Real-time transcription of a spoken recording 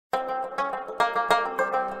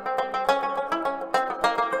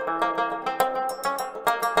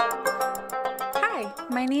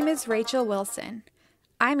My name is Rachel Wilson.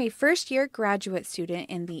 I'm a first-year graduate student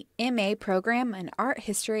in the MA program in art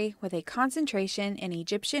history with a concentration in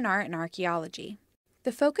Egyptian art and archaeology.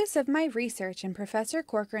 The focus of my research in Professor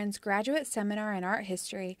Corcoran's graduate seminar in art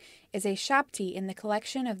history is a Shabti in the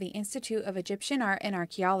collection of the Institute of Egyptian Art and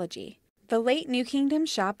Archaeology. The late New Kingdom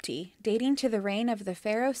Shabti, dating to the reign of the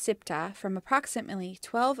pharaoh Siptah from approximately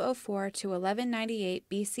 1204 to 1198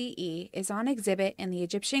 BCE, is on exhibit in the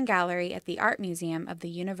Egyptian Gallery at the Art Museum of the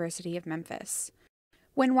University of Memphis.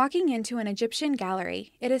 When walking into an Egyptian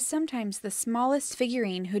gallery, it is sometimes the smallest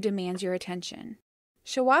figurine who demands your attention.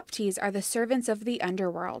 Shawabtis are the servants of the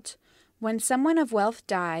Underworld. When someone of wealth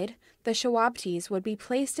died, the Shawabtis would be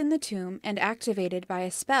placed in the tomb and activated by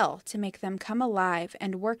a spell to make them come alive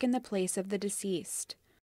and work in the place of the deceased.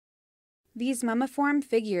 These mummiform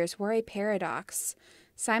figures were a paradox,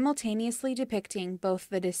 simultaneously depicting both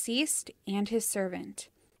the deceased and his servant.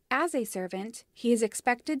 As a servant, he is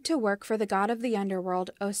expected to work for the god of the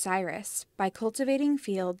underworld, Osiris, by cultivating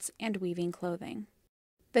fields and weaving clothing.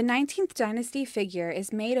 The 19th dynasty figure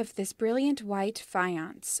is made of this brilliant white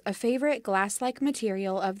faience, a favorite glass-like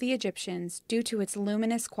material of the Egyptians due to its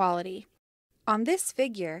luminous quality. On this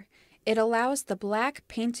figure, it allows the black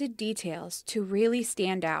painted details to really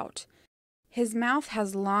stand out. His mouth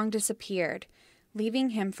has long disappeared,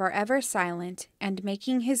 leaving him forever silent and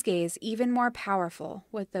making his gaze even more powerful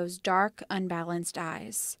with those dark, unbalanced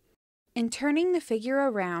eyes. In turning the figure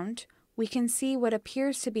around, we can see what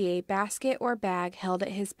appears to be a basket or bag held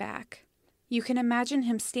at his back. You can imagine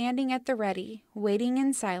him standing at the ready, waiting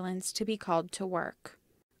in silence to be called to work.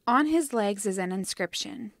 On his legs is an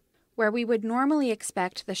inscription. Where we would normally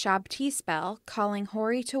expect the Shabti spell calling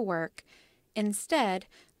Hori to work, instead,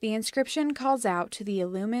 the inscription calls out to the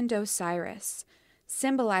illumined Osiris,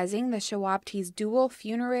 symbolizing the Shawabti's dual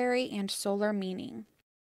funerary and solar meaning.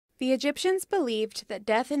 The Egyptians believed that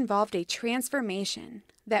death involved a transformation,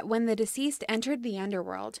 that when the deceased entered the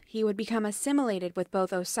underworld, he would become assimilated with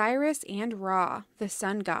both Osiris and Ra, the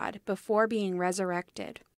sun god, before being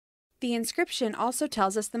resurrected. The inscription also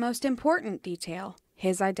tells us the most important detail,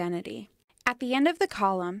 his identity. At the end of the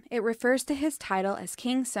column, it refers to his title as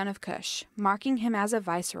King Son of Cush, marking him as a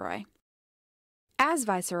viceroy. As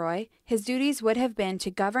viceroy, his duties would have been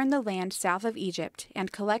to govern the land south of Egypt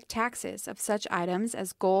and collect taxes of such items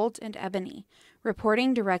as gold and ebony,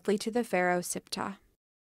 reporting directly to the pharaoh Siptah.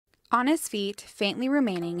 On his feet, faintly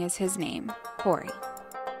remaining, is his name, Hori.